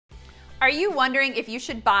Are you wondering if you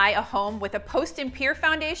should buy a home with a post and pier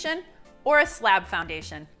foundation or a slab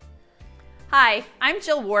foundation? Hi, I'm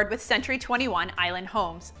Jill Ward with Century 21 Island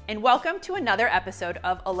Homes, and welcome to another episode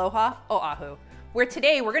of Aloha O'ahu, where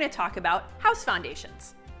today we're going to talk about house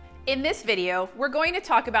foundations. In this video, we're going to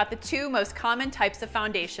talk about the two most common types of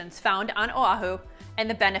foundations found on Oahu and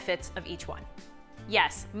the benefits of each one.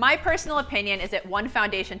 Yes, my personal opinion is that one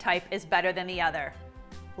foundation type is better than the other.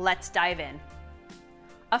 Let's dive in.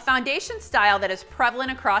 A foundation style that is prevalent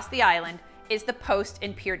across the island is the post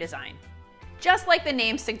and pier design. Just like the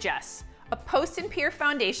name suggests, a post and pier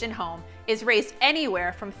foundation home is raised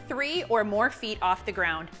anywhere from 3 or more feet off the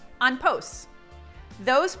ground on posts.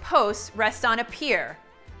 Those posts rest on a pier,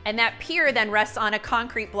 and that pier then rests on a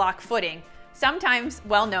concrete block footing, sometimes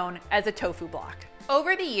well known as a tofu block.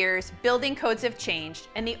 Over the years, building codes have changed,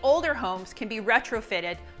 and the older homes can be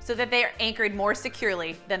retrofitted so that they are anchored more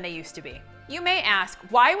securely than they used to be. You may ask,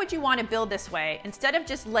 why would you want to build this way instead of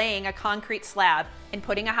just laying a concrete slab and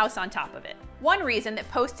putting a house on top of it? One reason that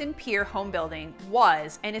post and pier home building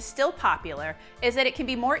was and is still popular is that it can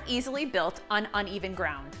be more easily built on uneven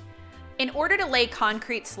ground. In order to lay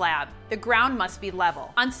concrete slab, the ground must be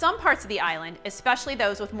level. On some parts of the island, especially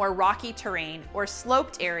those with more rocky terrain or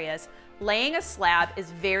sloped areas, laying a slab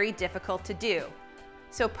is very difficult to do.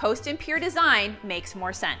 So post and pier design makes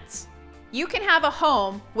more sense. You can have a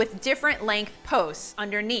home with different length posts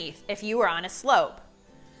underneath if you are on a slope.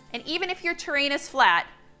 And even if your terrain is flat,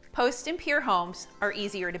 post and pier homes are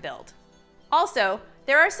easier to build. Also,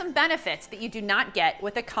 there are some benefits that you do not get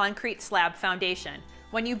with a concrete slab foundation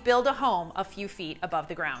when you build a home a few feet above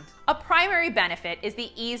the ground. A primary benefit is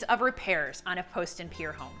the ease of repairs on a post and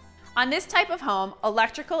pier home. On this type of home,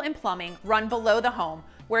 electrical and plumbing run below the home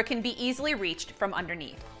where it can be easily reached from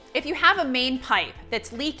underneath. If you have a main pipe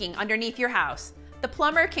that's leaking underneath your house, the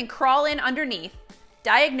plumber can crawl in underneath,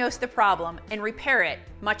 diagnose the problem, and repair it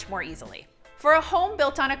much more easily. For a home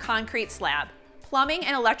built on a concrete slab, plumbing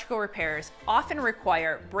and electrical repairs often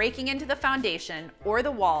require breaking into the foundation or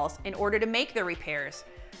the walls in order to make the repairs,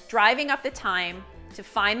 driving up the time to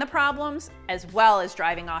find the problems, as well as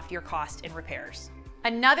driving off your cost in repairs.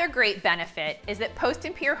 Another great benefit is that post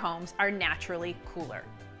and pier homes are naturally cooler.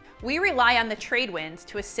 We rely on the trade winds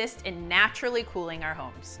to assist in naturally cooling our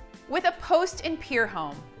homes. With a post and pier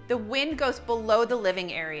home, the wind goes below the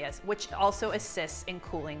living areas, which also assists in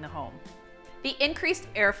cooling the home. The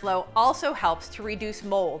increased airflow also helps to reduce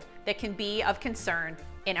mold that can be of concern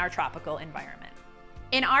in our tropical environment.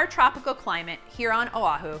 In our tropical climate here on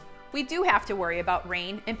Oahu, we do have to worry about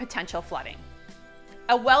rain and potential flooding.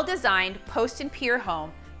 A well-designed post and pier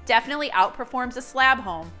home definitely outperforms a slab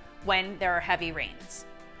home when there are heavy rains.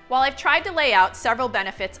 While I've tried to lay out several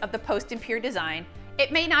benefits of the post and pier design,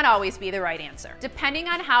 it may not always be the right answer. Depending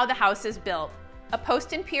on how the house is built, a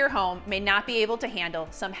post and pier home may not be able to handle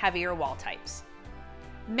some heavier wall types.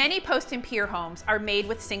 Many post and pier homes are made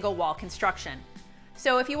with single wall construction.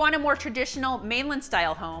 So if you want a more traditional mainland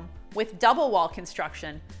style home with double wall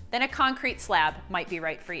construction, then a concrete slab might be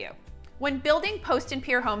right for you. When building post and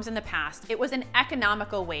pier homes in the past, it was an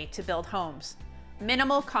economical way to build homes.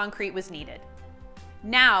 Minimal concrete was needed.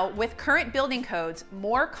 Now, with current building codes,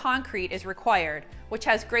 more concrete is required, which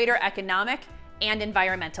has greater economic and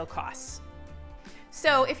environmental costs.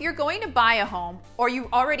 So if you're going to buy a home, or you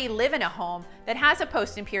already live in a home that has a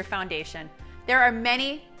post and pier foundation, there are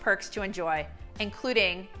many perks to enjoy,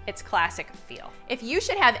 including its classic feel. If you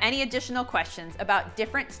should have any additional questions about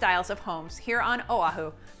different styles of homes here on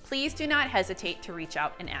Oahu, please do not hesitate to reach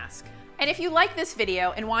out and ask. And if you like this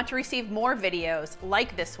video and want to receive more videos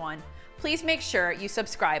like this one, please make sure you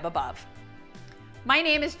subscribe above. My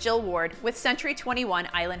name is Jill Ward with Century 21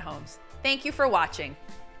 Island Homes. Thank you for watching.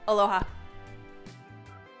 Aloha.